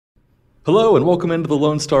Hello and welcome into the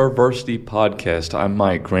Lone Star Varsity Podcast. I'm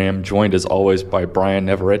Mike Graham, joined as always by Bryan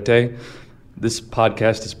Navarette. This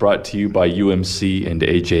podcast is brought to you by UMC and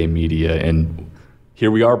AJ Media. And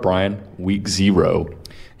here we are, Bryan, week 0.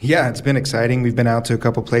 Yeah, it's been exciting. We've been out to a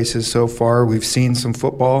couple places so far. We've seen some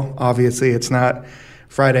football. Obviously, it's not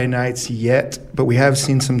Friday nights yet, but we have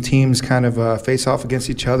seen some teams kind of face off against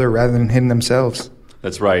each other rather than hitting themselves.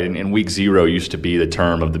 That's right, and week 0 used to be the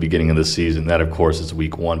term of the beginning of the season. That, of course, is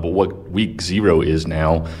week 1. But what week 0 is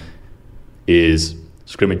now is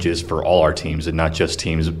scrimmages for all our teams and not just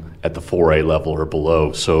teams at the 4A level or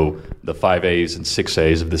below. So the 5As and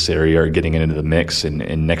 6As of this area are getting into the mix,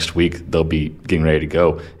 and next week they'll be getting ready to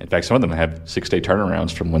go. In fact, some of them have 6-day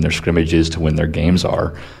turnarounds from when their scrimmages to when their games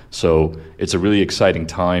are. So it's a really exciting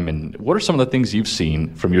time. And what are some of the things you've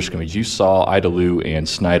seen from your scrimmage? You saw Idalou and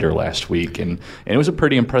Snyder last week, and it was a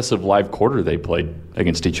pretty impressive live quarter they played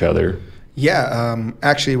against each other. Yeah,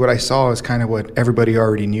 actually what I saw is kind of what everybody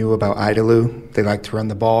already knew about Idalou. They like to run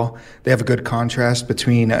the ball. They have a good contrast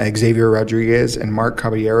between Xavier Rodriguez and Mark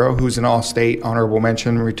Caballero, who's an all-state honorable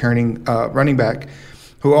mention returning running back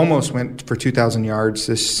who almost went for 2,000 yards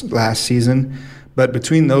this last season. But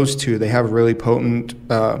between those two, they have a really potent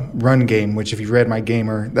run game, which if you read my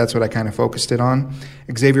gamer, that's what I kind of focused it on.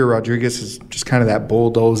 Xavier Rodriguez is just kind of that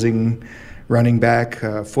bulldozing running back,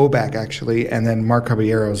 fullback actually, and then Mark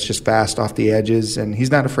Caballero is just fast off the edges, and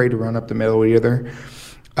he's not afraid to run up the middle either.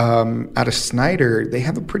 Out of Snyder, they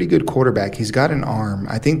have a pretty good quarterback. He's got an arm.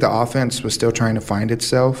 I think the offense was still trying to find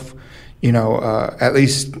itself, at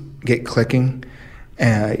least get clicking.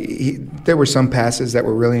 There were some passes that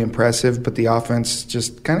were really impressive, but the offense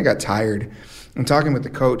just kind of got tired. And talking with the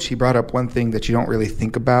coach, he brought up one thing that you don't really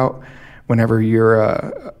think about whenever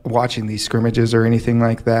you're watching these scrimmages or anything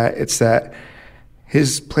like that. It's that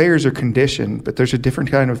his players are conditioned, but there's a different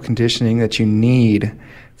kind of conditioning that you need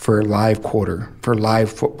for a live quarter, for a live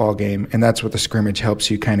football game, and that's what the scrimmage helps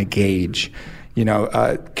you kind of gauge,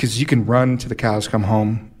 because you can run to the cows come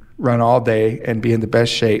home, run all day and be in the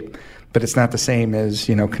best shape, but it's not the same as,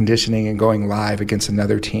 conditioning and going live against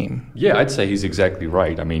another team. Yeah, I'd say he's exactly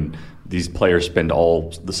right. I mean, these players spend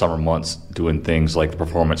all the summer months doing things like the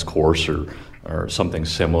performance course or something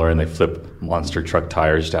similar, and they flip monster truck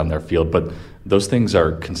tires down their field. But those things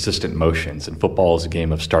are consistent motions, and football is a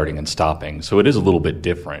game of starting and stopping. So it is a little bit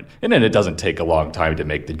different. And then it doesn't take a long time to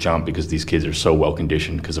make the jump because these kids are so well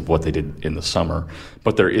conditioned because of what they did in the summer.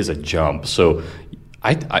 But there is a jump. So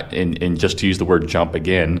and just to use the word jump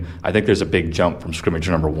again, I think there's a big jump from scrimmage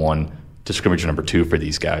number 1 to scrimmage number 2 for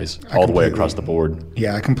these guys, all the way across the board.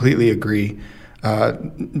 Yeah, I completely agree.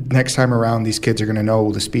 Next time around, these kids are going to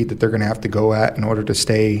know the speed that they're going to have to go at in order to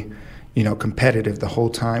stay, competitive the whole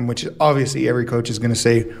time, which obviously every coach is going to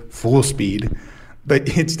say full speed,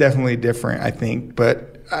 but it's definitely different, I think.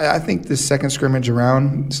 But I think this second scrimmage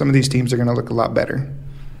around, some of these teams are going to look a lot better.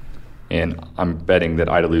 And I'm betting that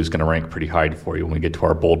Idalou is going to rank pretty high for you when we get to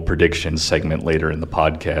our bold predictions segment later in the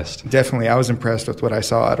podcast. Definitely. I was impressed with what I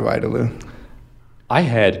saw out of Idalou. I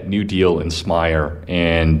had New Deal and Smyer,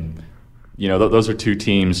 and those are two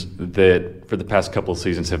teams that for the past couple of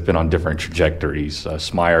seasons have been on different trajectories.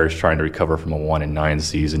 Smyer is trying to recover from a 1-9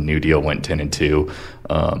 season. New Deal went 10-2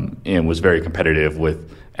 and was very competitive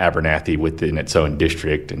with Abernathy within its own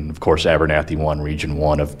district, and of course Abernathy won Region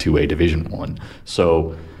 1 of 2A Division 1.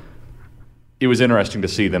 So it was interesting to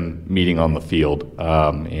see them meeting on the field.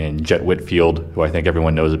 And Jet Whitfield, who I think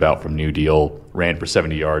everyone knows about from New Deal, ran for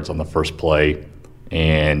 70 yards on the first play,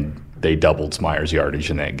 and they doubled Smyer's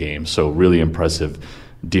yardage in that game. So really impressive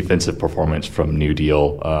defensive performance from New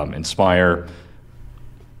Deal. And Smyer,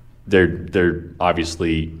 they're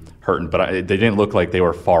obviously hurting, but they didn't look like they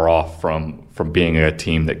were far off from being a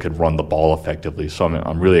team that could run the ball effectively. So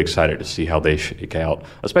I'm really excited to see how they shake out,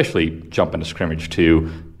 especially jumping to scrimmage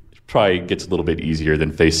too. Probably gets a little bit easier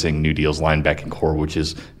than facing New Deal's linebacking core, which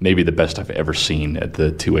is maybe the best I've ever seen at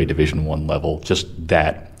the 2A Division 1 level. Just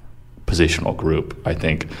that positional group, I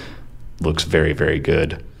think, looks very, very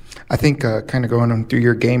good. I think kind of going through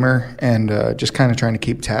your gamer and just kind of trying to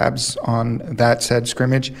keep tabs on that said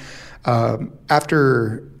scrimmage.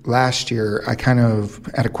 After last year, I kind of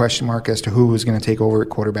had a question mark as to who was going to take over at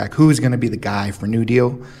quarterback, who was going to be the guy for New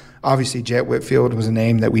Deal. Obviously, Jet Whitfield was a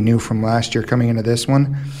name that we knew from last year coming into this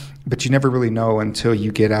one, but you never really know until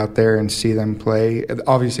you get out there and see them play.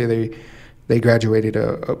 Obviously, they graduated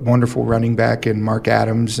a wonderful running back in Mark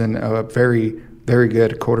Adams and a very, very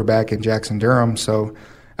good quarterback in Jackson Durham. So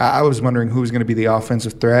I was wondering who was going to be the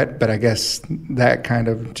offensive threat, but I guess that kind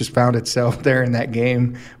of just found itself there in that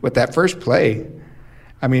game with that first play.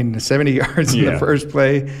 I mean, 70 yards in the first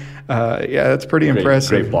play. Yeah, that's pretty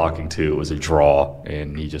impressive. Great blocking, too. It was a draw,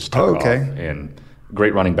 and he just took off. And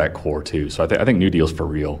great running back core, too. So I think New Deal's for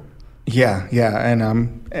real. Yeah.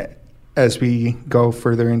 And as we go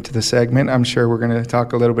further into the segment, I'm sure we're going to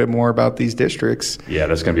talk a little bit more about these districts. Yeah,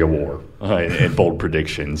 that's going to be a war and bold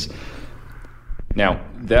predictions. Now,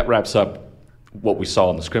 that wraps up what we saw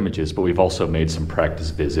in the scrimmages, but we've also made some practice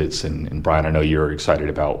visits. And Bryan, I know you're excited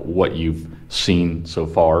about what you've seen so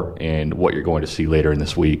far and what you're going to see later in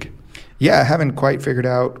this week. Yeah, I haven't quite figured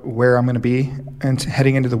out where I'm going to be and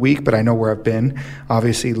heading into the week, but I know where I've been.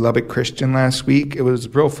 Obviously, Lubbock Christian last week. It was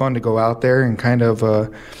real fun to go out there and kind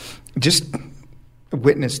of just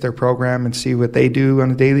witness their program and see what they do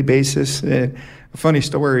on a daily basis. A funny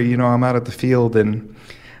story, I'm out at the field and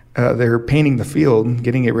they're painting the field,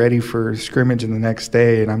 getting it ready for scrimmage in the next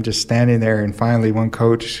day, and I'm just standing there, and finally one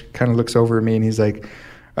coach kind of looks over at me and he's like,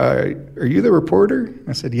 are you the reporter?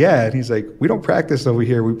 I said, yeah. And he's like, we don't practice over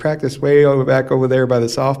here. We practice way back over there by the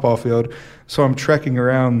softball field. So I'm trekking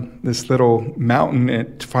around this little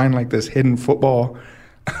mountain to find like this hidden football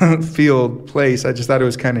field place. I just thought it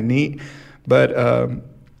was kind of neat. But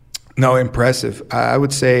no, impressive. I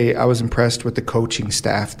would say I was impressed with the coaching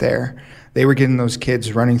staff there. They were getting those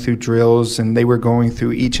kids running through drills, and they were going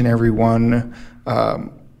through each and every one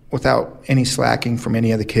without any slacking from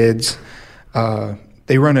any of the kids.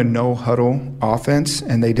 They run a no-huddle offense,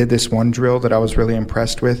 and they did this one drill that I was really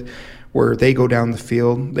impressed with where they go down the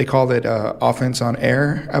field. They call it offense on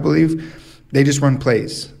air, I believe. They just run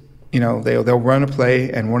plays. They'll run a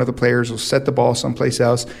play, and one of the players will set the ball someplace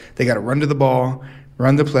else. They got to run to the ball,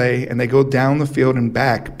 run the play, and they go down the field and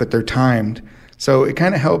back, but they're timed. So it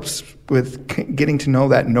kind of helps with getting to know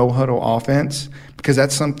that no-huddle offense, because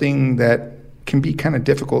that's something that can be kind of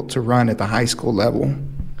difficult to run at the high school level.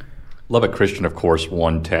 Lubbock Christian, of course,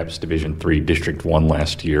 won TAPS Division III District 1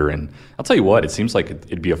 last year, and I'll tell you what, it seems like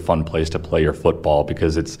it'd be a fun place to play your football,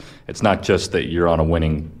 because it's not just that you're on a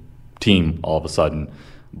winning team all of a sudden,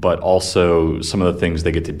 but also some of the things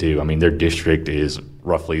they get to do. I mean, their district is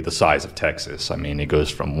roughly the size of Texas. I mean, it goes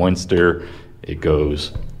from Winster, it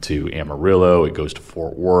goes to Amarillo, it goes to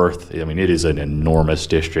Fort Worth. I mean, it is an enormous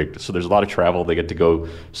district. So there's a lot of travel. They get to go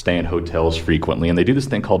stay in hotels frequently. And they do this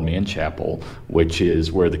thing called Man Chapel, which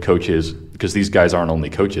is where the coaches, because these guys aren't only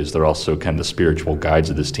coaches, they're also kind of the spiritual guides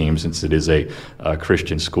of this team, since it is a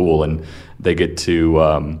Christian school. And they get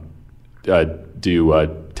to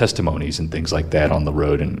do testimonies and things like that on the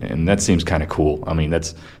road, and that seems kind of cool. I mean,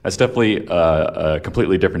 that's definitely a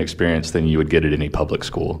completely different experience than you would get at any public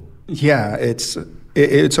school. Yeah,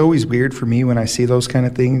 it's always weird for me when I see those kind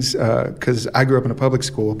of things, because I grew up in a public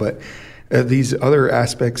school, but these other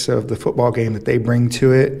aspects of the football game that they bring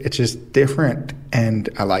to it, it's just different, and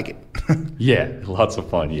I like it. Yeah, lots of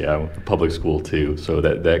fun. Yeah, I went to public school too, so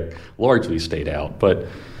that largely stayed out, but.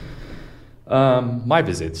 My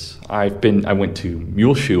visits, I went to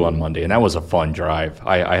Muleshoe on Monday, and that was a fun drive.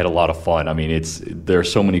 I had a lot of fun. I mean, there are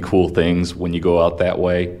so many cool things when you go out that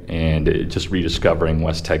way, and just rediscovering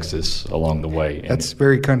West Texas along the way. And that's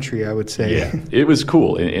very country, I would say. Yeah, it was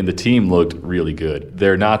cool, and the team looked really good.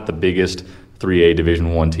 They're not the biggest 3A Division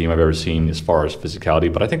I team I've ever seen as far as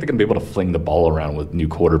physicality, but I think they're going to be able to fling the ball around with new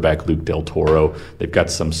quarterback Luke Del Toro. They've got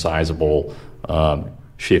some sizable,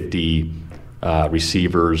 shifty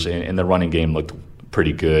receivers, and the running game looked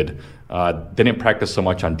pretty good. They didn't practice so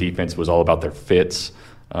much on defense. It was all about their fits.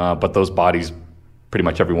 But those bodies, pretty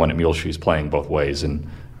much everyone at Muleshoe is playing both ways, and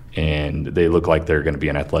they look like they're going to be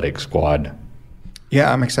an athletic squad.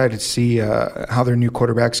 Yeah, I'm excited to see how their new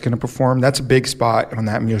quarterback's going to perform. That's a big spot on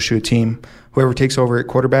that Muleshoe team. Whoever takes over at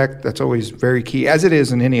quarterback, that's always very key, as it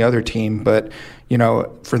is in any other team. But,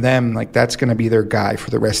 for them, that's going to be their guy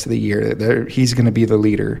for the rest of the year. He's going to be the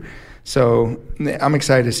leader. So I'm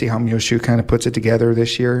excited to see how Muleshoe kind of puts it together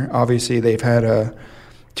this year. Obviously, they've had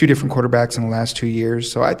two different quarterbacks in the last 2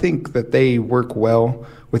 years. So I think that they work well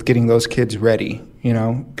with getting those kids ready,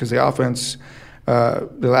 because the offense the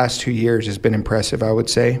last 2 years has been impressive, I would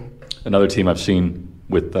say. Another team I've seen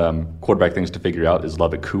with quarterback things to figure out is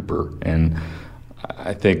Lubbock Cooper. And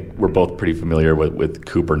I think we're both pretty familiar with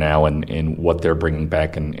Cooper now and what they're bringing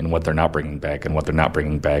back and what they're not bringing back. And what they're not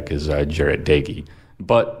bringing back is Jarrett Dagey.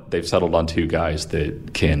 But they've settled on two guys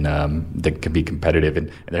that can be competitive,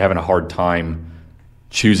 and they're having a hard time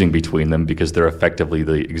choosing between them because they're effectively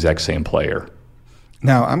the exact same player.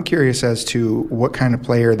 Now, I'm curious as to what kind of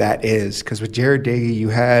player that is, because with Jared Dagey, you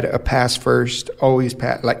had a pass first, always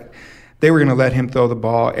pass. They were going to let him throw the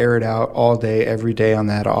ball, air it out all day, every day on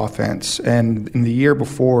that offense. And in the year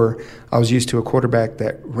before, I was used to a quarterback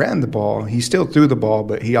that ran the ball. He still threw the ball,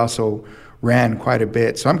 but he also ran quite a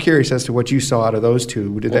bit. So I'm curious as to what you saw out of those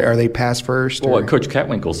two. Are they pass first? Well, what Coach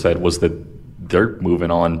Catwinkle said was that they're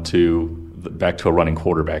moving on back to a running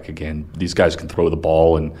quarterback again. These guys can throw the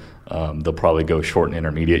ball, and they'll probably go short and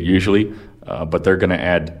intermediate usually, but they're going to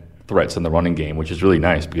add threats in the running game, which is really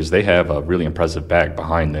nice because they have a really impressive back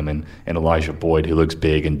behind them and Elijah Boyd, who looks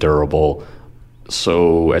big and durable.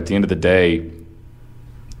 So at the end of the day,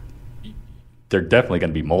 they're definitely going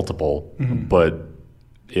to be multiple, but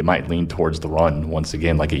it might lean towards the run once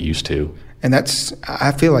again like it used to. And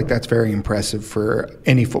I feel like that's very impressive for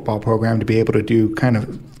any football program to be able to do, kind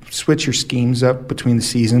of switch your schemes up between the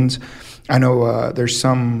seasons. I know there's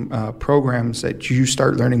some programs that you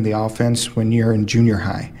start learning the offense when you're in junior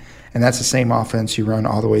high, and that's the same offense you run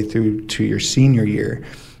all the way through to your senior year.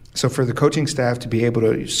 So for the coaching staff to be able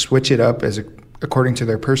to switch it up according to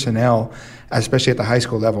their personnel, especially at the high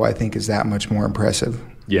school level, I think is that much more impressive.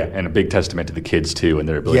 Yeah, and a big testament to the kids, too, and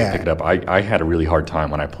their ability to pick it up. I had a really hard time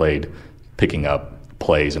when I played picking up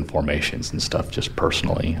plays and formations and stuff just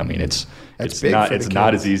personally. I mean, it's not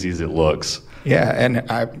as easy as it looks. Yeah, and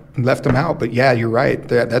I left them out. But, yeah, you're right.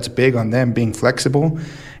 That's big on them being flexible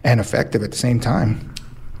and effective at the same time.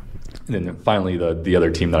 And then finally, the other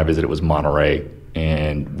team that I visited was Monterey.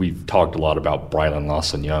 And we've talked a lot about Bryan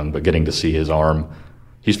Lawson-Young, but getting to see his arm,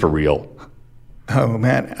 he's for real. Oh,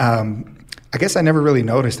 man. I guess I never really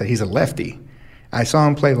noticed that he's a lefty. I saw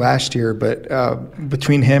him play last year, but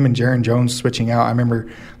between him and Jaron Jones switching out, I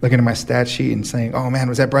remember looking at my stat sheet and saying, oh, man,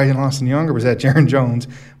 was that Bryan Lawson-Young or was that Jaron Jones?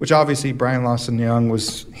 Which obviously Bryan Lawson-Young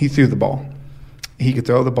he threw the ball. He could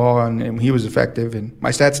throw the ball, and he was effective. And my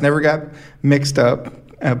stats never got mixed up,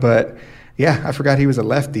 but – yeah, I forgot he was a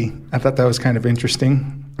lefty. I thought that was kind of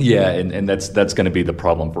interesting. Yeah, and that's going to be the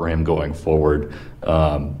problem for him going forward.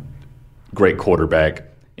 Great quarterback.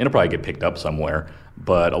 And he'll probably get picked up somewhere.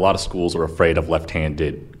 But a lot of schools are afraid of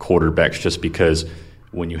left-handed quarterbacks just because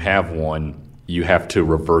when you have one, you have to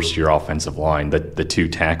reverse your offensive line, the two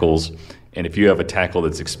tackles. And if you have a tackle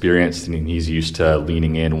that's experienced and he's used to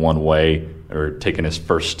leaning in one way or taking his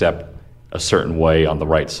first step a certain way on the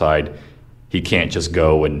right side, he can't just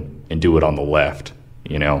go and do it on the left,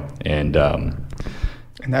 and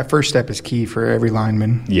that first step is key for every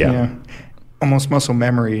lineman. Yeah. Almost muscle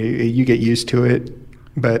memory. You get used to it,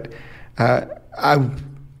 but I've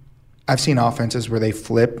seen offenses where they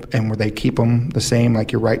flip and where they keep them the same,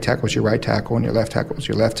 like your right tackle is your right tackle and your left tackle is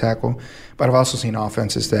your left tackle. But I've also seen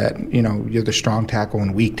offenses that you're the strong tackle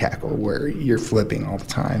and weak tackle where you're flipping all the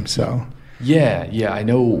time. So yeah, I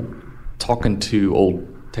know. Talking to old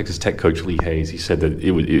Texas Tech coach Lee Hayes, he said that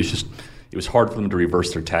it was hard for them to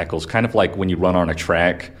reverse their tackles, kind of like when you run on a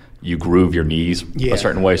track, you groove your knees a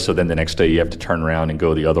certain way, so then the next day you have to turn around and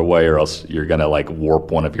go the other way, or else you're going to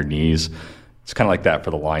warp one of your knees. It's kind of like that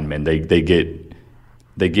for the linemen. They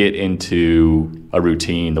get into a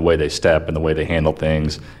routine, the way they step and the way they handle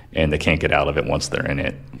things, and they can't get out of it once they're in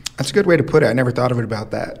it. That's a good way to put it. I never thought of it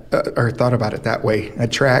about that, or thought about it that way. A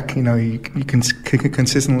track, you can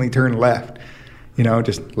consistently turn left.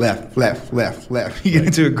 Just left. You get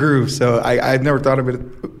into a groove. So I've never thought of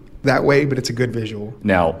it that way, but it's a good visual.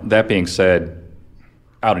 Now, that being said,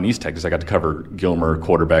 out in East Texas, I got to cover Gilmer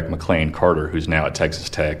quarterback McLean Carter, who's now at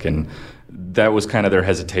Texas Tech. And that was kind of their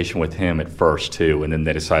hesitation with him at first, too. And then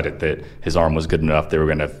they decided that his arm was good enough. They were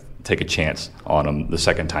going to take a chance on him the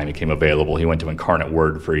second time he came available. He went to Incarnate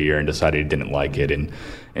Word for a year and decided he didn't like it. And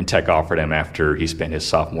Tech offered him after he spent his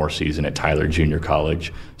sophomore season at Tyler Junior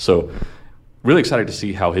College. So really excited to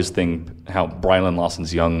see how Bryan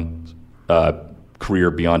Lawson-Young's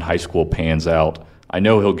career beyond high school pans out. I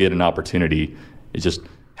know he'll get an opportunity. It's just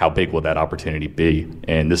how big will that opportunity be?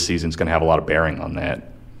 And this season's going to have a lot of bearing on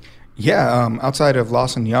that. Yeah, outside of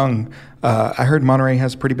Lawson-Young, I heard Monterey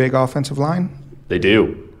has a pretty big offensive line. They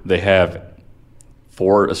do. They have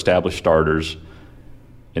 4 established starters,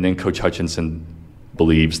 and then Coach Hutchinson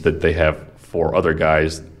believes that they have 4 other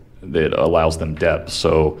guys that allows them depth.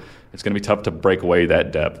 So it's going to be tough to break away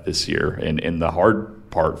that depth this year. And the hard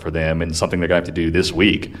part for them, and something they're going to have to do this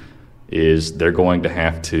week, is they're going to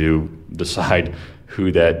have to decide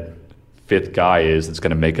who that 5th guy is that's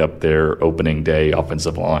going to make up their opening day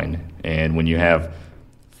offensive line. And when you have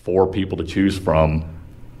 4 people to choose from,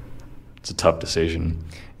 it's a tough decision.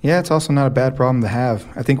 Yeah, it's also not a bad problem to have.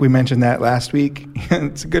 I think we mentioned that last week.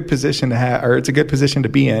 It's a good position to have, or it's a good position to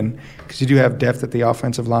be in, because you do have depth at the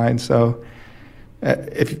offensive line. So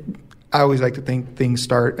I always like to think things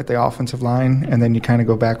start at the offensive line and then you kind of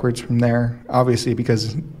go backwards from there, obviously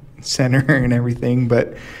because center and everything.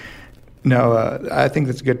 But No, I think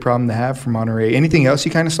that's a good problem to have for Monterey. Anything else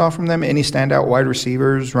you kind of saw from them? Any standout wide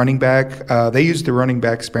receivers, running back? They used the running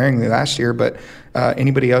back sparingly last year, but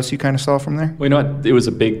anybody else you kind of saw from there? Well, you know what? It was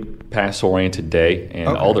a big pass-oriented day, and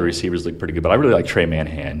all the receivers looked pretty good. But I really like Trey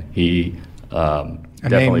Manhan. He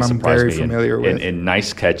definitely surprised me in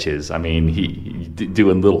nice catches. I mean, he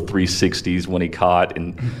doing little 360s when he caught,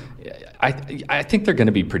 and I think they're going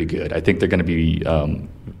to be pretty good. I think they're going to be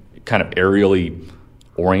kind of aerially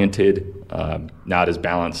oriented, not as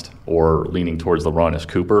balanced or leaning towards the run as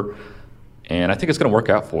Cooper. And I think it's going to work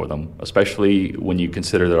out for them, especially when you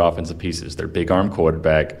consider their offensive pieces. Their big arm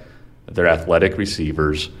quarterback, their athletic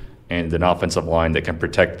receivers, and an offensive line that can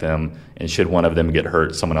protect them. And should one of them get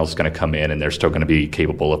hurt, someone else is going to come in, and they're still going to be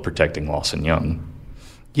capable of protecting Lawson Young.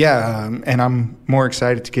 Yeah, and I'm more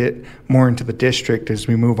excited to get more into the district as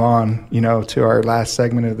we move on, to our last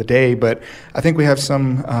segment of the day. But I think we have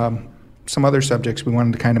some other subjects we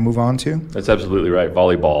wanted to kind of move on to. That's absolutely right.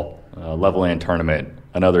 Volleyball, Levelland tournament,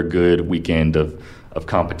 another good weekend of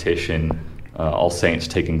competition. All Saints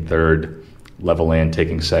taking third, Levelland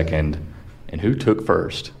taking second. And who took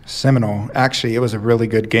first? Seminole. Actually, it was a really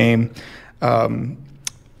good game. We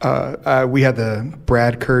had the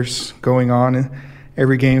Brad curse going on.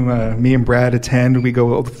 Every game me and Brad attend, we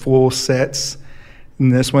go full sets. In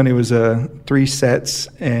this one, it was 3 sets,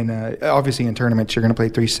 and obviously in tournaments you're going to play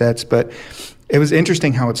 3 sets. But it was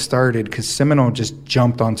interesting how it started because Seminole just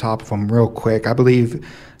jumped on top of them real quick. I believe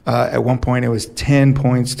at one point it was 10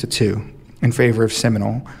 points to 2 in favor of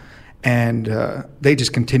Seminole, and they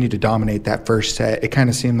just continued to dominate that first set. It kind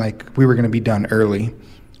of seemed like we were going to be done early,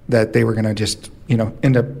 that they were going to just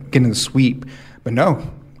end up getting the sweep. But no.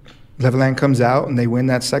 Levelland comes out and they win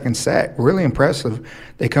that second set. Really impressive.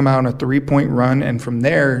 They come out on a 3-point run, and from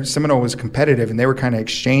there, Seminole was competitive and they were kind of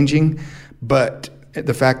exchanging. But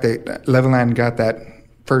the fact that Levelland got that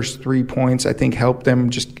first 3 points, I think, helped them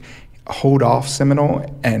just hold off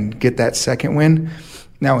Seminole and get that second win.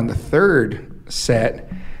 Now, in the third set,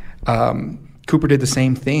 Cooper did the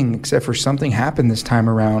same thing, except for something happened this time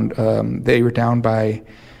around. They were down by,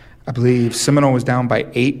 I believe, Seminole was down by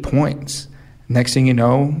 8 points. Next thing you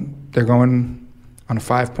know, they're going on a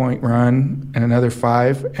 5-point run and another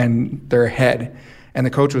 5, and they're ahead. And the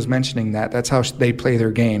coach was mentioning that. That's how they play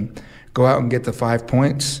their game. Go out and get the 5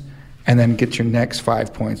 points and then get your next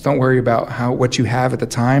 5 points. Don't worry about what you have at the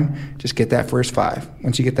time. Just get that first 5.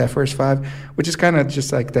 Once you get that first 5, which is kind of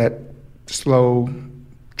just like that slow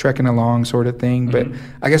trekking along sort of thing. Mm-hmm. But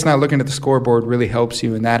I guess not looking at the scoreboard really helps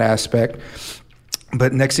you in that aspect.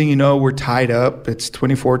 But next thing you know, we're tied up. It's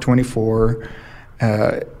 24-24.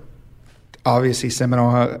 Obviously,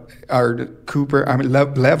 Levelland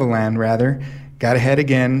got ahead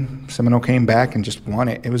again. Seminole came back and just won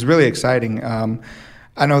it. It was really exciting.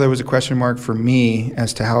 I know there was a question mark for me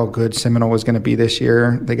as to how good Seminole was going to be this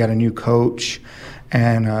year. They got a new coach,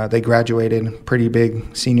 and they graduated pretty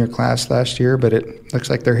big senior class last year, but it looks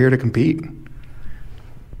like they're here to compete.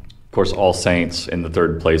 Of course, All Saints in the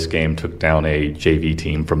third place game took down a JV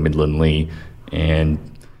team from Midland Lee, and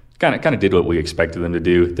kind of did what we expected them to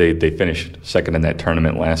do. They finished second in that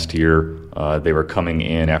tournament last year. They were coming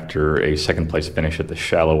in after a second place finish at the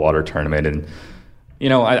Shallow Water tournament, and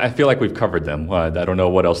I feel like we've covered them. I don't know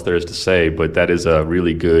what else there is to say, but that is a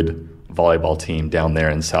really good volleyball team down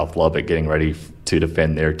there in South Lubbock, getting ready to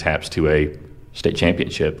defend their taps to a state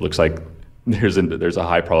championship. Looks like there's a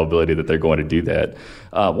high probability that they're going to do that.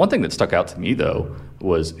 One thing that stuck out to me, though,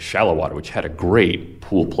 was Shallow Water, which had a great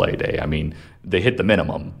pool play day. I mean, they hit the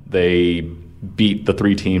minimum. They beat the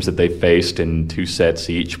 3 teams that they faced in 2 sets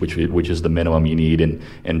each, which is the minimum you need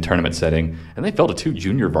in tournament setting. And they fell to 2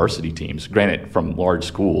 junior varsity teams, granted from large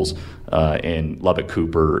schools, in Lubbock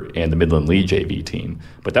Cooper and the Midland Lee JV team.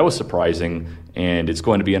 But that was surprising, and it's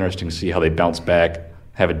going to be interesting to see how they bounce back,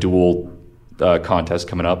 have a dual contest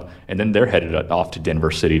coming up, and then they're headed off to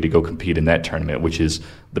Denver City to go compete in that tournament, which is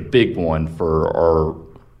the big one for our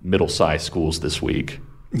middle-sized schools this week.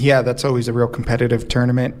 Yeah, that's always a real competitive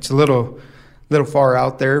tournament. It's a little far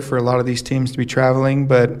out there for a lot of these teams to be traveling,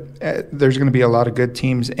 but there's going to be a lot of good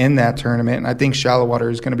teams in that tournament, and I think Shallow Water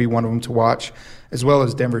is going to be one of them to watch, as well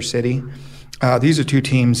as Denver City. These are 2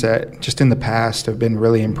 teams that just in the past have been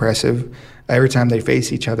really impressive. Every time they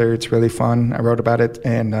face each other, it's really fun. I wrote about it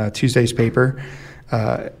in Tuesday's paper.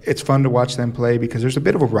 It's fun to watch them play because there's a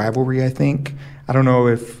bit of a rivalry, I think. I don't know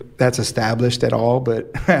if that's established at all,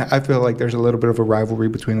 but I feel like there's a little bit of a rivalry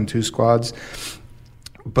between the 2 squads.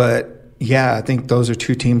 But, yeah, I think those are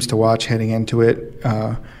 2 teams to watch heading into it.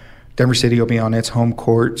 Denver City will be on its home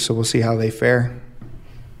court, so we'll see how they fare.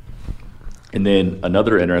 And then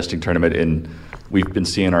another interesting tournament in we've been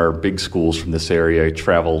seeing our big schools from this area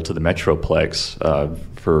travel to the Metroplex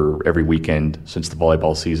for every weekend since the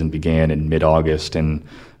volleyball season began in mid-August, and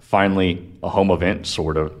finally a home event,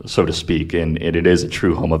 sort of, so to speak, and it is a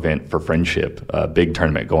true home event for Friendship. A big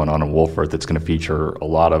tournament going on in Wolford that's going to feature a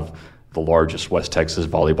lot of the largest West Texas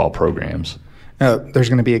volleyball programs. There's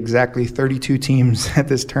going to be exactly 32 teams at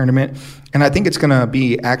this tournament, and I think it's going to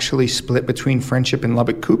be actually split between Friendship and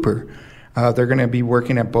Lubbock Cooper. They're going to be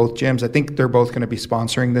working at both gyms. I think they're both going to be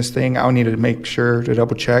sponsoring this thing. I'll need to make sure to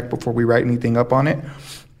double check before we write anything up on it.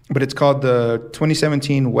 But it's called the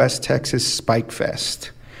 2017 West Texas Spike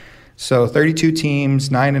Fest. So 32 teams,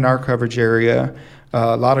 9 in our coverage area.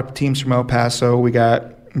 A lot of teams from El Paso. We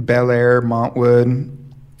got Bel Air, Montwood,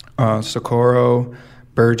 Socorro,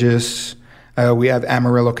 Burgess. We have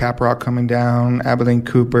Amarillo, Caprock coming down, Abilene,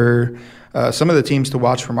 Cooper. Some of the teams to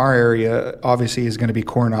watch from our area, obviously, is going to be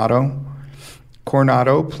Coronado,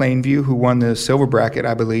 Plainview, who won the silver bracket,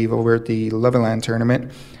 I believe, over at the Levelland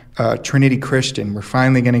tournament. Trinity Christian. We're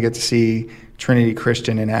finally going to get to see Trinity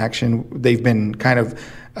Christian in action. They've been kind of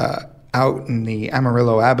out in the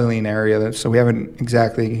Amarillo, Abilene area, so we haven't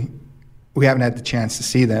had the chance to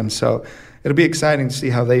see them. So it'll be exciting to see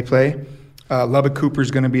how they play. Lubbock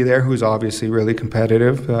Cooper's going to be there, who's obviously really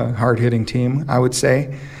competitive, hard-hitting team, I would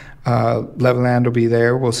say. Levelland will be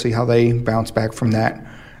there. We'll see how they bounce back from that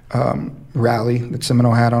rally that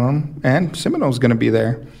Seminole had on them. And Seminole's going to be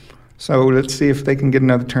there. So let's see if they can get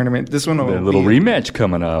another tournament. This one will be a little rematch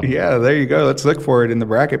coming up. Yeah, there you go. Let's look for it in the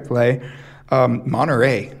bracket play.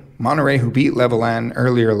 Monterey, who beat Levelland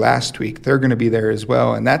earlier last week, they're going to be there as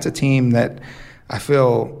well. And that's a team that I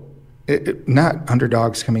feel not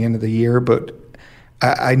underdogs coming into the year, but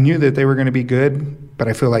I knew that they were going to be good, but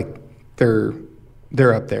I feel like they're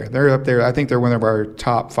up there. They're up there. I think they're one of our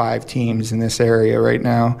top 5 teams in this area right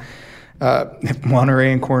now. If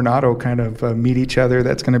Monterey and Coronado kind of meet each other,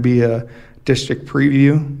 that's going to be a district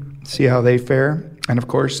preview, see how they fare. And, of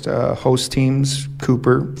course, host teams,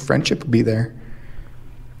 Cooper, Friendship will be there.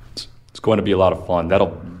 It's going to be a lot of fun.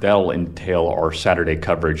 That'll entail our Saturday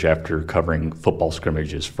coverage after covering football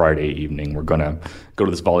scrimmages Friday evening. We're going to go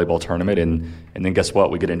to this volleyball tournament, and then guess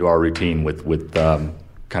what? We get into our routine with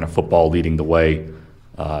kind of football leading the way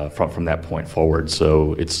from that point forward.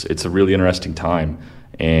 So it's a really interesting time,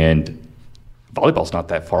 and volleyball's not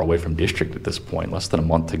that far away from district at this point, less than a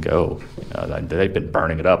month to go. They've been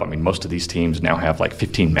burning it up. I mean, most of these teams now have like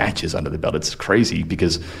 15 matches under the belt. It's crazy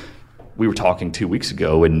because we were talking 2 weeks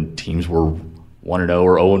ago and teams were 1-0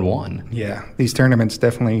 or 0-1. Yeah, these tournaments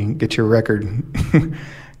definitely get your record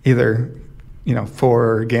either, for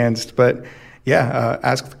or against. But yeah,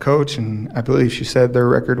 ask the coach, and I believe she said their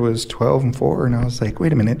record was 12-4, and I was like,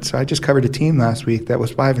 wait a minute. So I just covered a team last week that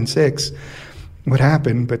was 5-6. What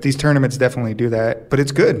happened? But these tournaments definitely do that. But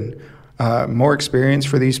it's good. More experience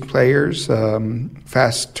for these players.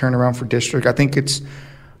 Fast turnaround for district. I think it's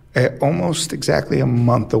almost exactly a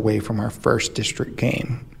month away from our first district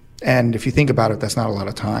game. And if you think about it, that's not a lot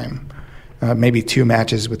of time. Maybe 2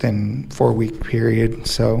 matches within 4-week period.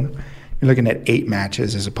 So you're looking at 8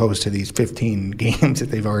 matches as opposed to these 15 games that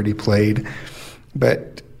they've already played.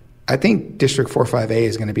 But I think District 4-5A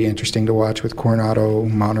is going to be interesting to watch with Coronado,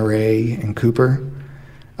 Monterey, and Cooper.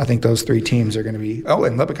 I think those 3 teams are going to be – oh,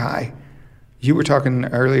 and Lubbock High. You were talking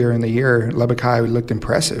earlier in the year, Lubbock High looked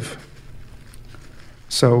impressive.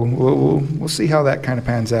 So we'll see how that kind of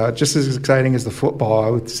pans out. Just as exciting as the football, I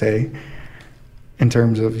would say, in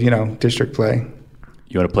terms of, district play.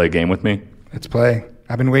 You want to play a game with me? Let's play.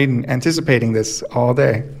 I've been anticipating this all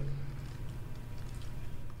day.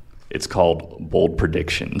 It's called Bold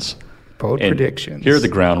Predictions. Predictions. Here are the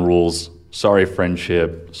ground rules. Sorry,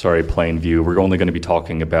 Friendship. Sorry, Plainview. We're only going to be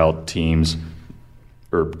talking about teams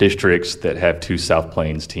or districts that have 2 South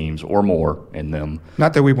Plains teams or more in them.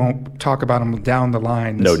 Not that we won't talk about them down the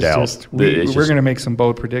line. No doubt. We're going to make some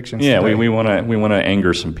bold predictions. Yeah, we want to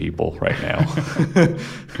anger some people right now.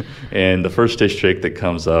 And the first district that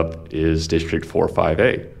comes up is District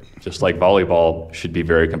 4-5A. Just like volleyball should be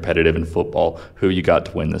very competitive in football. Who you got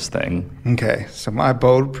to win this thing? Okay, so my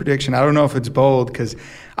bold prediction, I don't know if it's bold because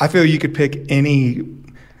I feel you could pick any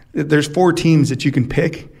 – there's 4 teams that you can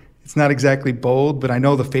pick. It's not exactly bold, but I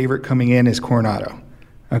know the favorite coming in is Coronado.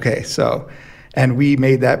 Okay, so – and we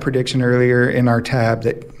made that prediction earlier in our tab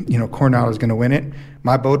that, Coronado is going to win it.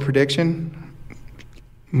 My bold prediction –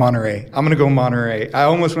 Monterey. I'm going to go Monterey. I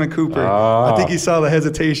almost went Cooper. I think you saw the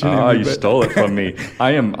hesitation in me. You stole it from me.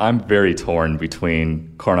 I'm very torn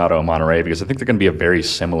between Coronado and Monterey because I think they're going to be a very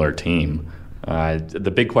similar team.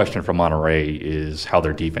 The big question for Monterey is how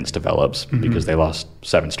their defense develops because they lost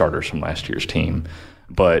 7 starters from last year's team.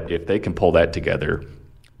 But if they can pull that together,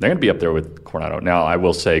 They're going to be up there with Coronado. Now, I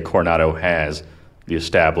will say Coronado has the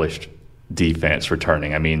established defense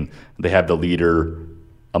returning. I mean, they have the leader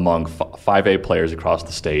among 5A players across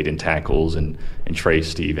the state in tackles and Trey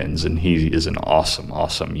Stevens, and he is an awesome,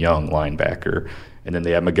 awesome young linebacker. And then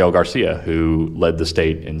they have Miguel Garcia, who led the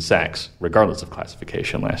state in sacks, regardless of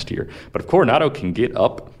classification last year. But if Coronado can get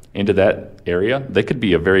up into that area, they could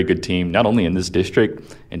be a very good team, not only in this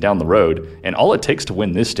district and down the road. And all it takes to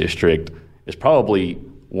win this district is probably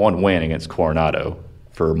one win against Coronado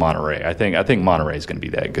for Monterey. I think Monterey is going to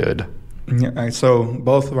be that good. Yeah, so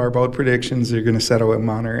both of our bold predictions are going to settle at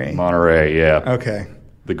Monterey. Monterey, yeah. Okay.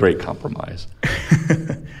 The great compromise.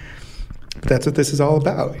 But that's what this is all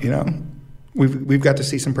about, We've got to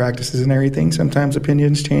see some practices and everything. Sometimes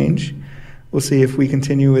opinions change. We'll see if we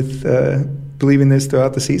continue with believing this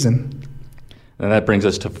throughout the season. And that brings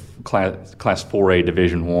us to Class 4A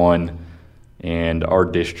Division I, and our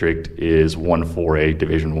district is 1-4A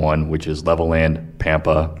Division I, which is Levelland,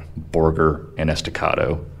 Pampa, Borger, and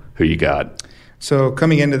Estacado. Who you got? So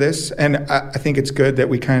coming into this, and I think it's good that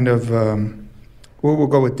we kind of we'll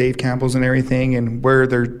go with Dave Campbell's and everything and where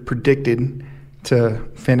they're predicted to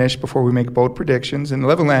finish before we make bold predictions. And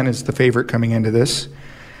Levelland is the favorite coming into this.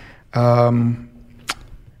 My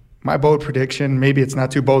bold prediction, maybe it's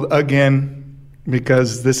not too bold again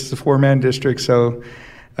because this is a 4-man district, so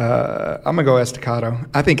I'm going to go Estacado.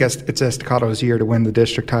 I think it's Estacado's year to win the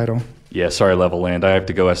district title. Yeah, sorry, Levelland. I have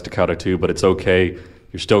to go Estacado too, but it's okay.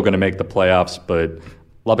 You're still going to make the playoffs, but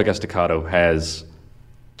Lubbock Estacado has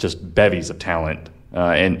just bevies of talent,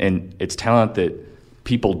 and it's talent that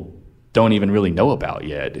people don't even really know about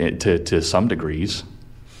yet to some degrees.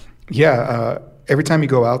 Yeah, every time you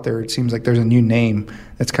go out there, it seems like there's a new name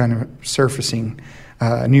that's kind of surfacing,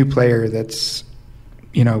 a new player that's,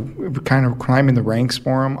 kind of climbing the ranks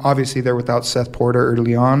for them. Obviously, they're without Seth Porter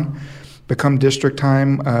early on. But come district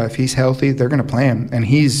time, if he's healthy, they're going to play him. And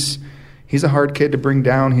he's a hard kid to bring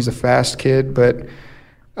down. He's a fast kid, but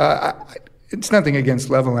it's nothing against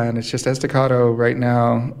Levelland. It's just Estacado right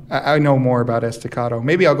now. I know more about Estacado.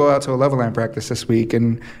 Maybe I'll go out to a Levelland practice this week,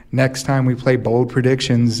 and next time we play bold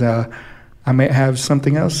predictions, I may have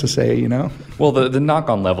something else to say, Well, the knock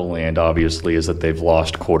on Levelland, obviously, is that they've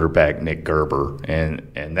lost quarterback Nick Gerber, and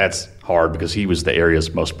that's hard because he was the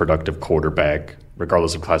area's most productive quarterback,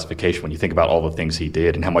 regardless of classification, when you think about all the things he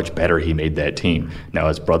did and how much better he made that team. Now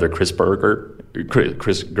his brother Chris Gerber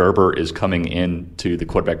is coming into the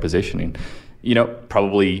quarterback position, and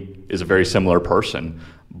probably is a very similar person,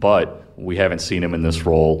 but we haven't seen him in this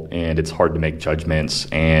role, and it's hard to make judgments,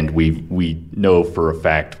 and we know for a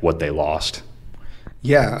fact what they lost.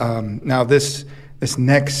 Yeah. Now these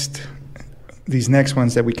next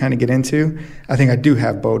ones that we kind of get into, I think I do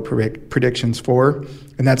have bold predictions for,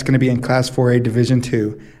 and that's going to be in Class 4A Division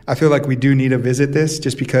II. I feel like we do need to visit this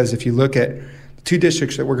just because if you look at the two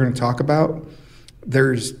districts that we're going to talk about,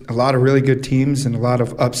 there's a lot of really good teams and a lot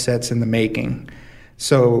of upsets in the making.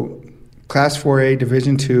 So Class 4A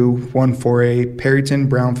Division II, 1-4A, Perryton,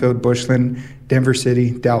 Brownfield, Bushland, Denver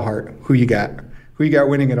City, Dalhart. Who you got? Who you got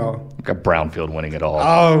winning it all? I've got Brownfield winning it all.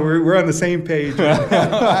 Oh, we're on the same page.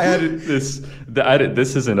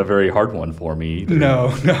 This isn't a very hard one for me either.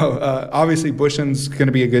 No. Obviously, Bushland's going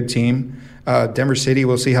to be a good team. Denver City,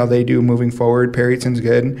 we'll see how they do moving forward. Perryton's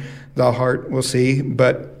good. Dalhart, we'll see.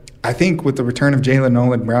 But I think with the return of Jalen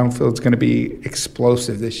Nolan, Brownfield's going to be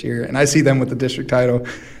explosive this year. And I see them with the district title.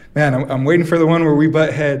 Man, I'm waiting for the one where we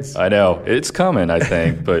butt heads. I know. It's coming, I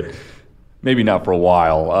think, but maybe not for a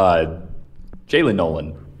while. Jalen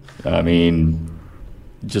Nolan,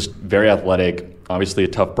 just very athletic. Obviously a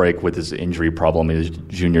tough break with his injury problem in his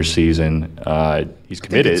junior season. He's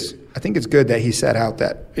committed. I think it's good that he sat out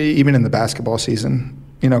that, even in the basketball season,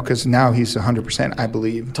 because now he's 100%, I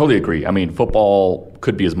believe. Totally agree. Football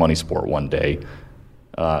could be his money sport one day.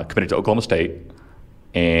 Committed to Oklahoma State,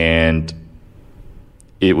 and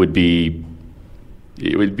it would be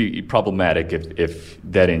problematic if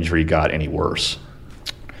that injury got any worse.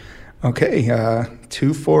 Okay,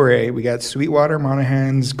 2-4A. We got Sweetwater,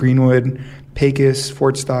 Monahans, Greenwood, Pecos,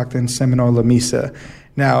 Fort Stockton, Seminole, Lamesa.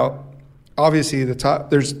 Now, obviously,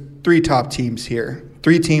 there's three top teams here.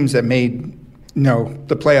 Three teams that made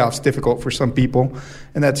the playoffs difficult for some people,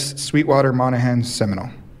 and that's Sweetwater, Monahans, Seminole.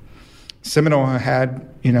 Seminole had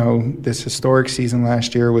this historic season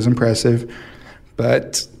last year, was impressive.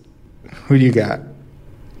 But who do you got?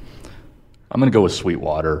 I'm going to go with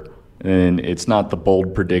Sweetwater. And it's not the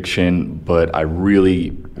bold prediction, but I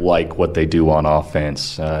really like what they do on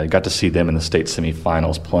offense. I got to see them in the state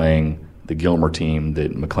semifinals playing the Gilmer team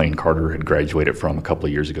that McLean Carter had graduated from a couple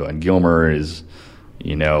of years ago. And Gilmer is,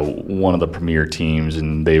 one of the premier teams,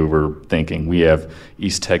 and they were thinking, we have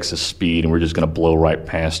East Texas speed and we're just going to blow right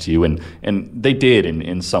past you. And they did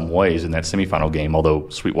in some ways in that semifinal game, although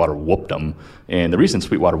Sweetwater whooped them. And the reason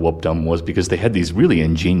Sweetwater whooped them was because they had these really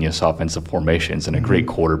ingenious offensive formations and a great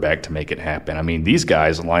quarterback to make it happen. I mean, these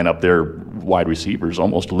guys line up their wide receivers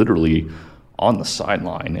almost literally on the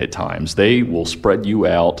sideline at times. They will spread you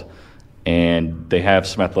out, and they have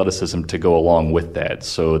some athleticism to go along with that.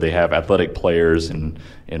 So they have athletic players in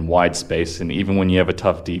wide space. And even when you have a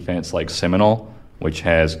tough defense like Seminole, which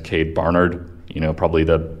has Cade Barnard, probably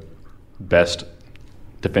the best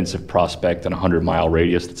defensive prospect in a 100-mile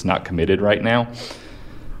radius that's not committed right now,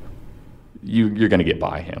 you're going to get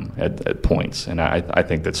by him at points. And I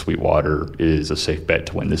think that Sweetwater is a safe bet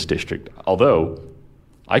to win this district. Although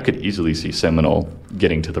I could easily see Seminole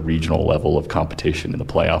getting to the regional level of competition in the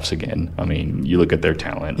playoffs again. I mean, you look at their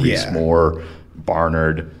talent, Reese Moore,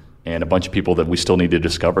 Barnard, and a bunch of people that we still need to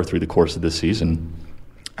discover through the course of this season.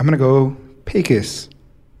 I'm going to go Pecos.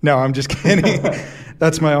 No, I'm just kidding.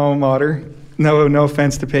 That's my alma mater. No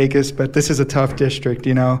offense to Pecos, but this is a tough district,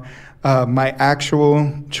 My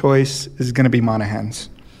actual choice is going to be Monahans.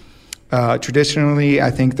 Traditionally,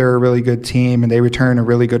 I think they're a really good team, and they return a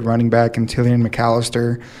really good running back in Tillian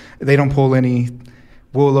McAllister. They don't pull any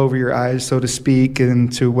wool over your eyes, so to speak,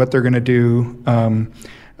 into what they're going to do.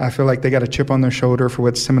 I feel like they got a chip on their shoulder for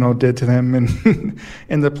what Seminole did to them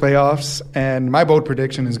in the playoffs. And my bold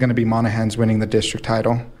prediction is going to be Monahans winning the district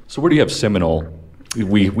title. So where do you have Seminole?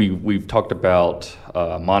 We've talked about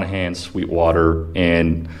Monahans, Sweetwater,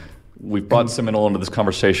 and we've brought Seminole into this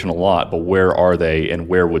conversation a lot, but where are they, and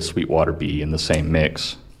where would Sweetwater be in the same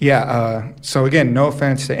mix? Yeah, so again, no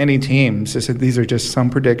offense to any teams. These are just some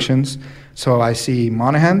predictions. So I see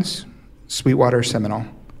Monahans, Sweetwater, Seminole.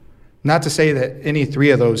 Not to say that any three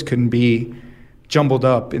of those couldn't be jumbled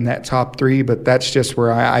up in that top three, but that's just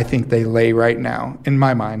where I think they lay right now, in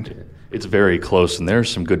my mind. It's very close, and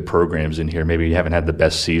there's some good programs in here. Maybe you haven't had the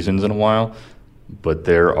best seasons in a while, but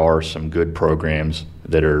there are some good programs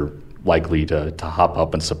that are likely to hop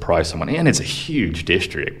up and surprise someone. And it's a huge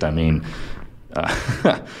district. I mean,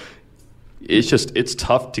 it's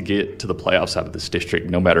tough to get to the playoffs out of this district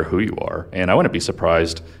no matter who you are. And I wouldn't be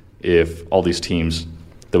surprised if all these teams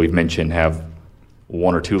that we've mentioned have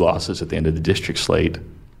one or two losses at the end of the district slate.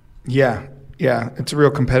 Yeah, it's a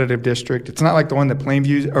real competitive district. It's not like the one that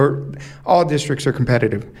Plainview, or all districts are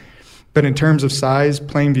competitive. But in terms of size,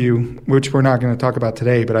 Plainview, which we're not going to talk about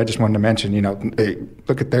today, but I just wanted to mention,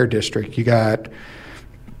 look at their district. You got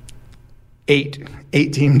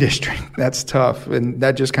eight-team district. That's tough. And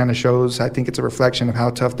that just kind of shows, I think it's a reflection of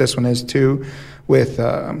how tough this one is, too, with,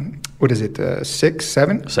 6,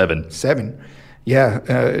 7? 7. Yeah,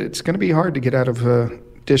 it's going to be hard to get out of a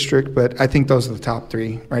district, but I think those are the top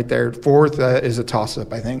three right there. Fourth is a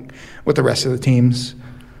toss-up, I think, with the rest of the teams.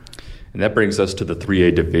 And that brings us to the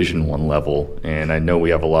 3A Division I level. And I know we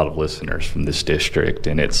have a lot of listeners from this district,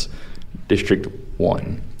 and it's District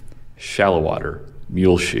 1, Shallowater,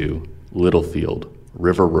 Muleshoe, Littlefield,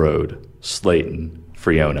 River Road, Slayton,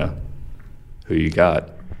 Friona. Who you got?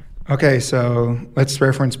 Okay, so let's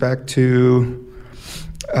reference back to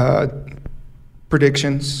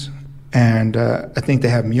predictions. And I think they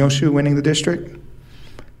have Muleshoe winning the district.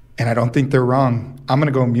 And I don't think they're wrong. I'm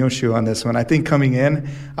going to go Muleshoe on this one. I think coming in,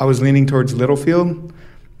 I was leaning towards Littlefield,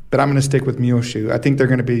 but I'm going to stick with Muleshoe. I think they're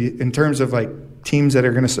going to be, in terms of like teams that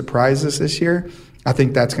are going to surprise us this year, I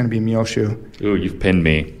think that's going to be Muleshoe. Ooh, you've pinned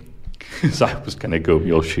me, because I was going to go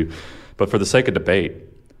Muleshoe. But for the sake of debate,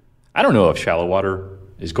 I don't know if Shallowater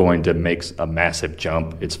is going to make a massive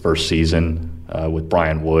jump its first season with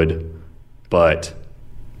Bryan Wood, but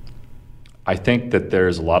I think that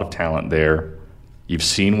there's a lot of talent there. You've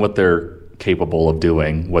seen what they're capable of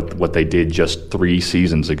doing, what they did just 3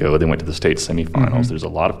 seasons ago. They went to the state semifinals. Mm-hmm. There's a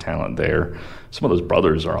lot of talent there. Some of those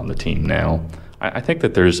brothers are on the team now. I think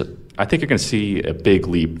that you're going to see a big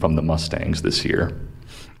leap from the Mustangs this year.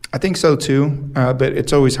 I think so too, but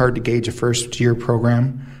it's always hard to gauge a first-year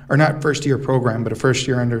program, or not first-year program, but a first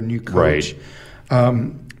year under a new coach.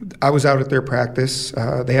 Right. I was out at their practice.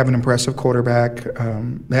 They have an impressive quarterback.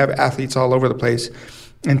 They have athletes all over the place.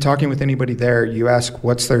 And talking with anybody there, you ask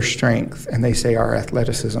what's their strength, and they say our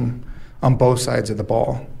athleticism on both sides of the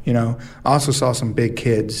ball. I also saw some big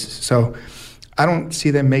kids. So I don't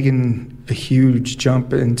see them making a huge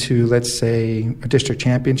jump into, let's say, a district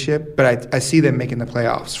championship, but I see them making the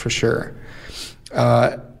playoffs for sure.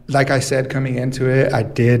 Like I said, coming into it,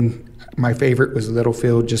 my favorite was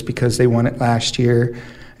Littlefield just because they won it last year,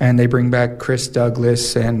 and they bring back Chris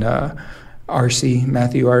Douglas and Matthew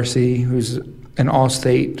Arcee, who's an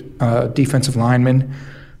all-state defensive lineman.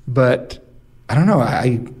 But I don't know.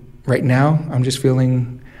 Right now, I'm just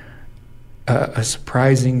feeling a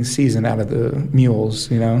surprising season out of the Mules,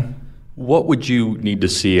 What would you need to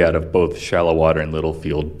see out of both Shallowater and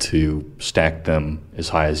Littlefield to stack them as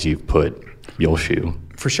high as you've put Muleshoe?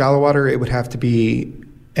 For Shallowater, it would have to be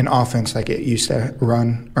an offense like it used to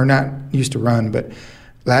run, or not used to run, but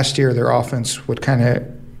last year their offense would kind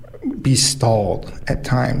of be stalled at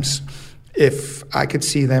times. If I could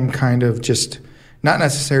see them kind of just not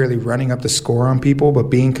necessarily running up the score on people, but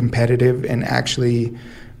being competitive and actually,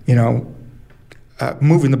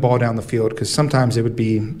 moving the ball down the field, because sometimes it would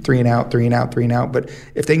be 3 and out, 3 and out, 3 and out. But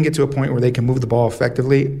if they can get to a point where they can move the ball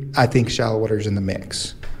effectively, I think Shallowater's in the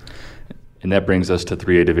mix. And that brings us to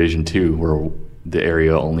 3A Division II, where the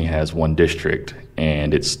area only has one district,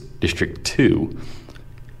 and it's District 2.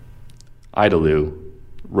 Idalou,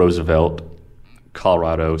 Roosevelt,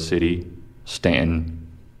 Colorado City, Stanton,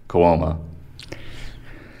 Cooma.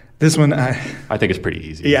 This one, I think it's pretty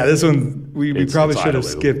easy. Yeah, this one, we probably should have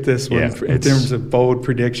skipped this one in terms of bold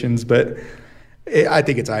predictions, but I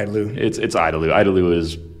think it's Idalou. It's Idalou. Idalou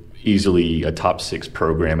is easily a top 6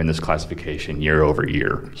 program in this classification year over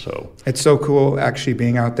year. So it's so cool actually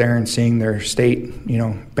being out there and seeing their state,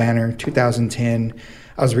 banner, 2010.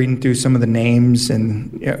 I was reading through some of the names,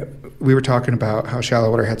 and we were talking about how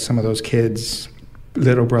Shallowater had some of those kids,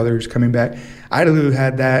 little brothers coming back. Idalou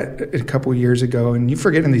had that a couple years ago, and you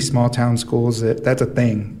forget in these small town schools that's a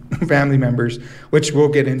thing. Family members, which we'll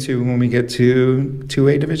get into when we get to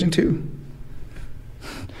 2A Division II.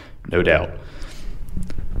 No doubt.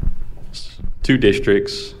 2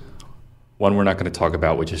 districts. One we're not going to talk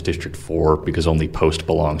about, which is District 4, because only Post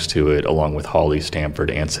belongs to it, along with Hawley, Stanford,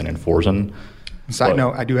 Anson, and Forzen. Side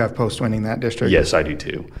note, I do have Post winning that district. Yes, I do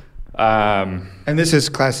too. And this is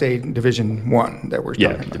Class A Division 1 that we're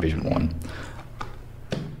talking about. Yeah, Division 1.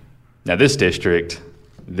 Now this district,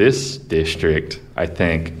 I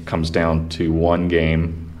think, comes down to one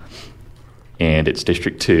game, and it's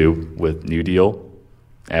District 2 with New Deal,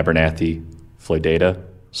 Abernathy, Floydada,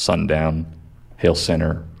 Sundown, Hale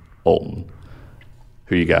Center, Olton.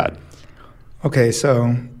 Who you got? Okay,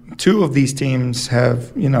 so 2 of these teams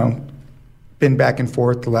have, been back and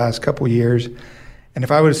forth the last couple of years. And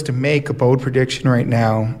if I was to make a bold prediction right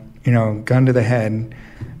now, gun to the head,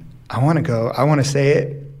 I want to say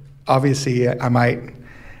it. Obviously, it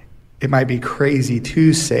might be crazy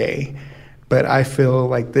to say, but I feel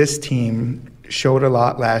like this team showed a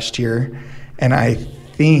lot last year, and I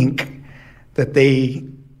think that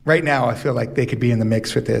right now, I feel like they could be in the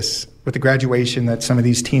mix with this, with the graduation that some of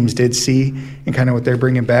these teams did see and kind of what they're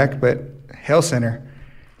bringing back. But Hale Center.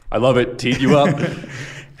 I love it. Teed you up.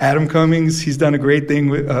 Adam Cummings, he's done a great thing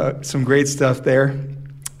with some great stuff there.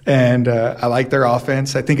 And I like their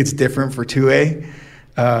offense. I think it's different for 2A.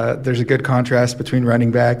 There's a good contrast between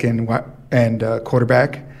running back and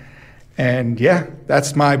quarterback. And, yeah,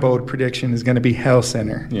 that's my bold prediction is going to be Hale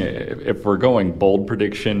Center. Yeah, if we're going bold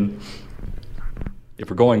prediction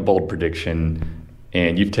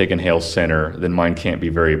and you've taken Hale Center, then mine can't be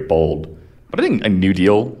very bold. But I think a New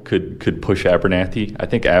Deal could push Abernathy. I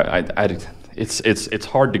think it's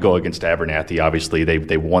hard to go against Abernathy. Obviously,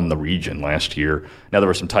 they won the region last year. Now there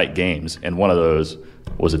were some tight games, and one of those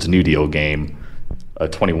was its New Deal game, a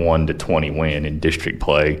 21-20 win in district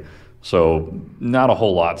play. So not a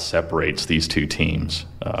whole lot separates these 2 teams.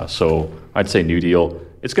 So I'd say New Deal.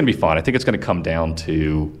 It's going to be fun. I think it's going to come down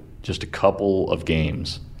to just a couple of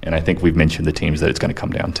games, and I think we've mentioned the teams that it's going to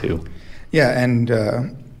come down to. Yeah, and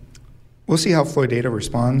we'll see how Floydada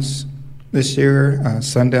responds this year.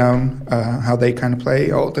 Sundown, how they kind of play.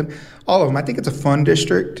 Olton, all of them. I think it's a fun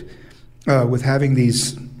district with having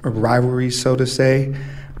these rivalries, so to say.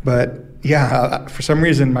 But, yeah, for some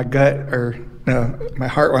reason my my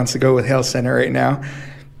heart wants to go with Hale Center right now.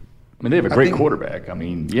 I mean, they have a great quarterback. I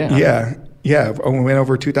mean, yeah. Yeah, we went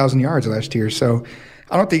over 2,000 yards last year. So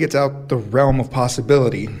I don't think it's out the realm of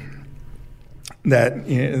possibility that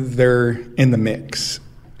they're in the mix.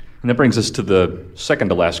 And that brings us to the second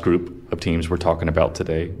to last group of teams we're talking about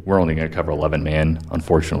today. We're only going to cover 11 men,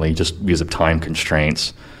 unfortunately, just because of time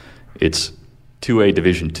constraints. It's 2A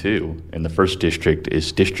Division II, and the first district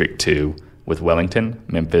is District 2 with Wellington,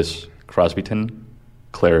 Memphis, Crosbyton,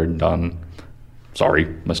 Clarendon,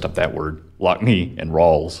 messed up that word, Lockney, and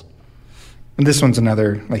Rawls. And this one's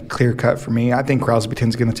another clear cut for me. I think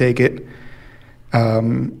Crosbyton's going to take it.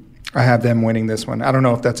 I have them winning this one. I don't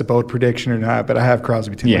know if that's a bold prediction or not, but I have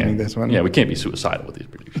Crosbyton winning this one. Yeah, we can't be suicidal with these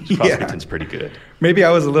predictions. Crosbyton's pretty good. Maybe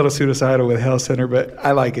I was a little suicidal with Hale Center, but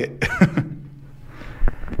I like it.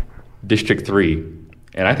 District 3,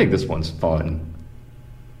 and I think this one's fun.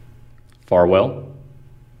 Farwell,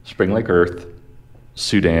 Spring Lake Earth,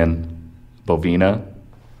 Sudan, Bovina,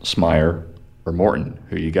 Smyer, or Morton?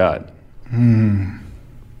 Who you got?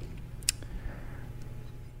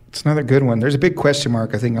 It's another good one. There's a big question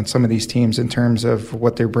mark, I think, on some of these teams in terms of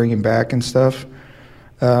what they're bringing back and stuff.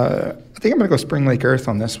 I think I'm going to go Spring Lake Earth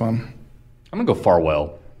on this one. I'm going to go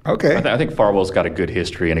Farwell. Okay. I think Farwell's got a good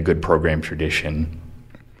history and a good program tradition.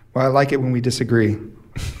 Well, I like it when we disagree.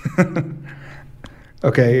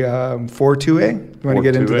 Okay, 4-2A? You want to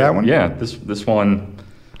get into that one? Yeah, this one.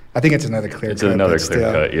 I think it's another clear cut. It's another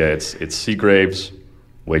clear cut. Yeah, it's Seagraves,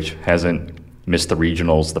 which hasn't missed the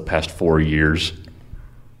regionals the past 4 years.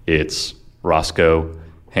 It's Roscoe,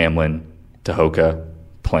 Hamlin, Tahoka,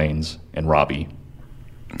 Plains, and Robbie.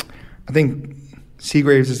 I think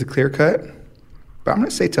Seagraves is a clear cut, but I'm going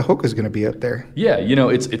to say Tahoka is going to be up there. Yeah,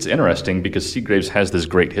 it's interesting because Seagraves has this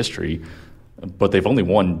great history, but they've only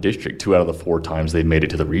won district 2 out of the 4 times they've made it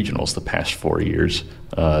to the regionals the past 4 years.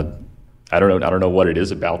 I don't know what it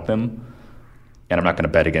is about them, and I'm not going to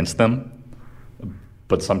bet against them.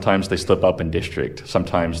 But sometimes they slip up in district.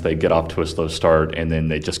 Sometimes they get off to a slow start, and then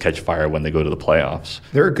they just catch fire when they go to the playoffs.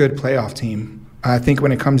 They're a good playoff team. I think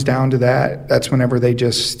when it comes down to that, that's whenever they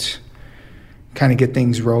just kind of get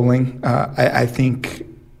things rolling. I think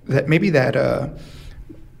that maybe that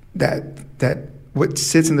what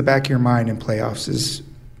sits in the back of your mind in playoffs is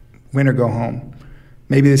win or go home.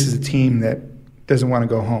 Maybe this is a team that doesn't want to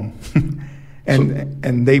go home.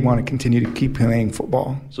 And they want to continue to keep playing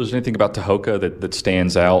football. So is there anything about Tahoka that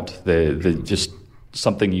stands out, that just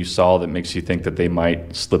something you saw that makes you think that they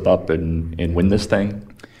might slip up and win this thing?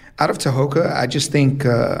 Out of Tahoka, I just think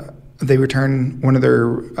they return one of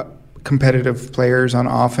their competitive players on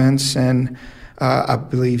offense, and I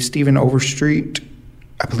believe Stephen Overstreet,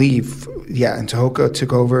 and Tahoka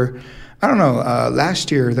took over. I don't know.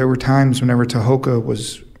 Last year, there were times whenever Tahoka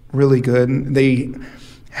was really good. They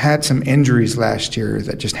had some injuries last year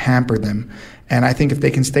that just hampered them. And I think if they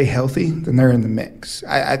can stay healthy, then they're in the mix.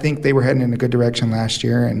 I think they were heading in a good direction last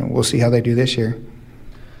year, and we'll see how they do this year.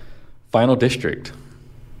 Final district.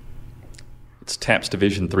 It's TAPS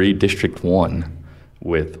Division III, District 1,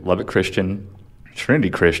 with Lubbock Christian, Trinity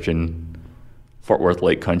Christian, Fort Worth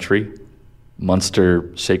Lake Country, Munster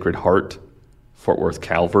Sacred Heart, Fort Worth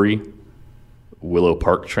Calvary, Willow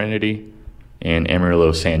Park Trinity, and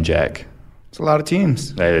Amarillo San Jack. It's a lot of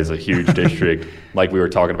teams. That is a huge district. Like we were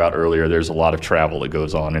talking about earlier, there's a lot of travel that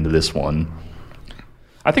goes on into this one.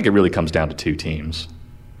 I think it really comes down to 2 teams.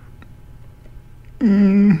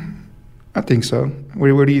 I think so. What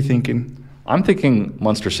are you thinking? I'm thinking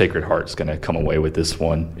Munster Sacred Heart's going to come away with this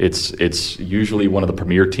one. It's usually one of the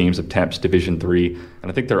premier teams of TAPS Division III,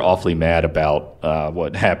 and I think they're awfully mad about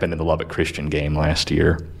what happened in the Lubbock Christian game last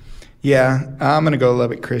year. Yeah, I'm going to go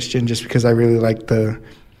Lubbock Christian just because I really like their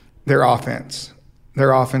offense.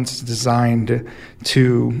 Their offense is designed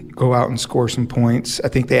to go out and score some points. I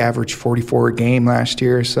think they averaged 44 a game last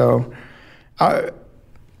year. So,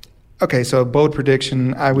 so bold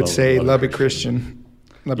prediction, I would say Lubbock Christian.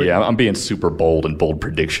 Yeah, I'm being super bold in bold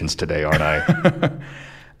predictions today, aren't I?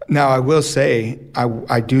 Now, I will say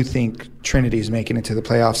I do think Trinity's making it to the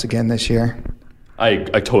playoffs again this year. I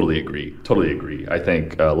totally agree. I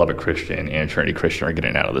think Lubbock Christian and Trinity Christian are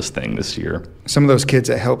getting out of this thing this year. Some of those kids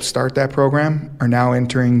that helped start that program are now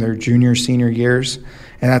entering their junior, senior years,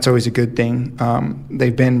 and that's always a good thing.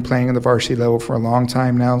 They've been playing at the varsity level for a long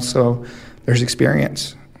time now, so there's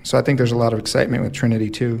experience. So I think there's a lot of excitement with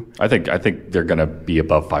Trinity too. I think they're going to be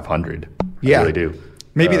above 500. Yeah. I really do.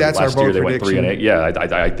 Maybe that's our bold prediction. Last year they went 3-8.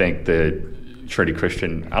 Yeah, I think that Trinity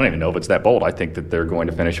Christian, I don't even know if it's that bold. I think that they're going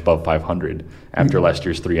to finish above 500 after last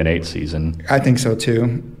year's 3-8 season. I think so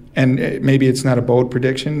too. And maybe it's not a bold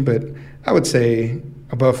prediction, but I would say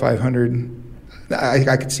above 500.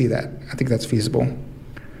 I could see that. I think that's feasible.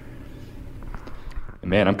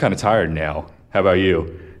 Man, I'm kind of tired now. How about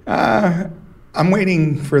you? I'm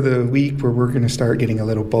waiting for the week where we're going to start getting a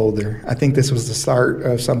little bolder. I think this was the start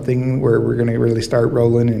of something where we're going to really start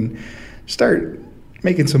rolling and start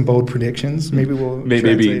making some bold predictions.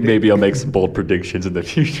 Maybe I'll make some bold predictions in the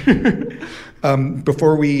future.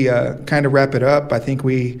 Before we kind of wrap it up, I think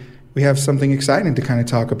we have something exciting to kind of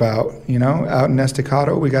talk about. You know, out in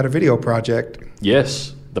Estacado, we got a video project.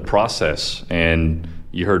 Yes, the process. And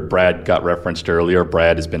you heard Brad got referenced earlier.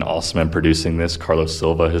 Brad has been awesome in producing this. Carlos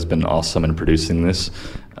Silva has been awesome in producing this.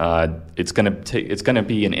 It's going to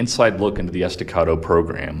be an inside look into the Estacado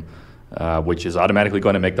program. Which is automatically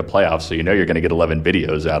going to make the playoffs, so you know you're going to get 11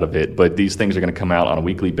 videos out of it. But these things are going to come out on a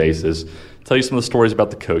weekly basis, tell you some of the stories about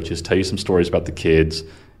the coaches, tell you some stories about the kids,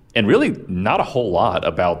 and really not a whole lot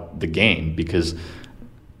about the game, because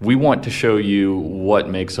we want to show you what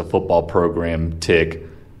makes a football program tick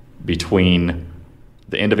between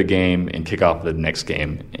the end of a game and kick off the next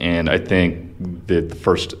game. And I think that the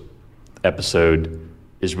first episode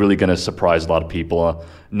is really going to surprise a lot of people.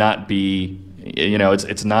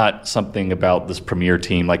 It's not something about this premier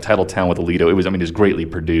team like Titletown with Alito. It was greatly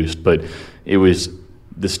produced, but it was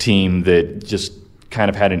this team that just kind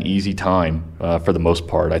of had an easy time for the most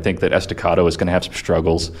part. I think that Estacado is going to have some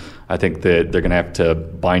struggles. I think that they're going to have to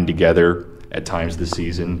bind together at times this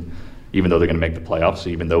season, even though they're going to make the playoffs,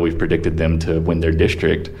 even though we've predicted them to win their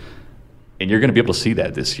district. And you're going to be able to see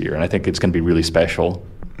that this year, and I think it's going to be really special.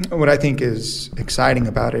 What I think is exciting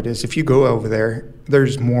about it is if you go over there,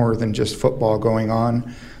 there's more than just football going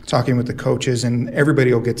on, talking with the coaches, and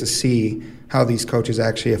everybody will get to see how these coaches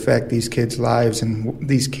actually affect these kids' lives and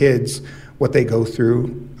these kids, what they go through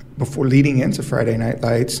before leading into Friday Night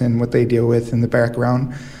Lights and what they deal with in the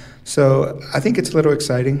background. So I think it's a little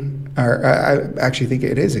exciting. I actually think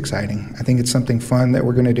it is exciting. I think it's something fun that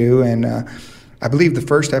we're going to do, and I believe the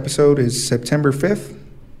first episode is September 5th.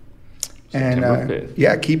 And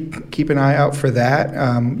yeah, keep an eye out for that.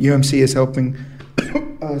 UMC is helping.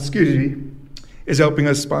 Is helping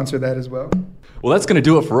us sponsor that as well. Well, that's going to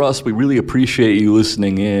do it for us. We really appreciate you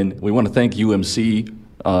listening in. We want to thank UMC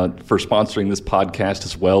for sponsoring this podcast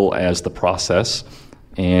as well as the process.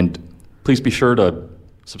 And please be sure to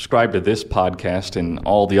subscribe to this podcast and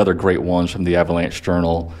all the other great ones from the Avalanche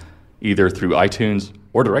Journal, either through iTunes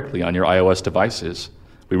or directly on your iOS devices.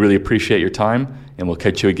 We really appreciate your time, and we'll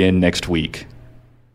catch you again next week.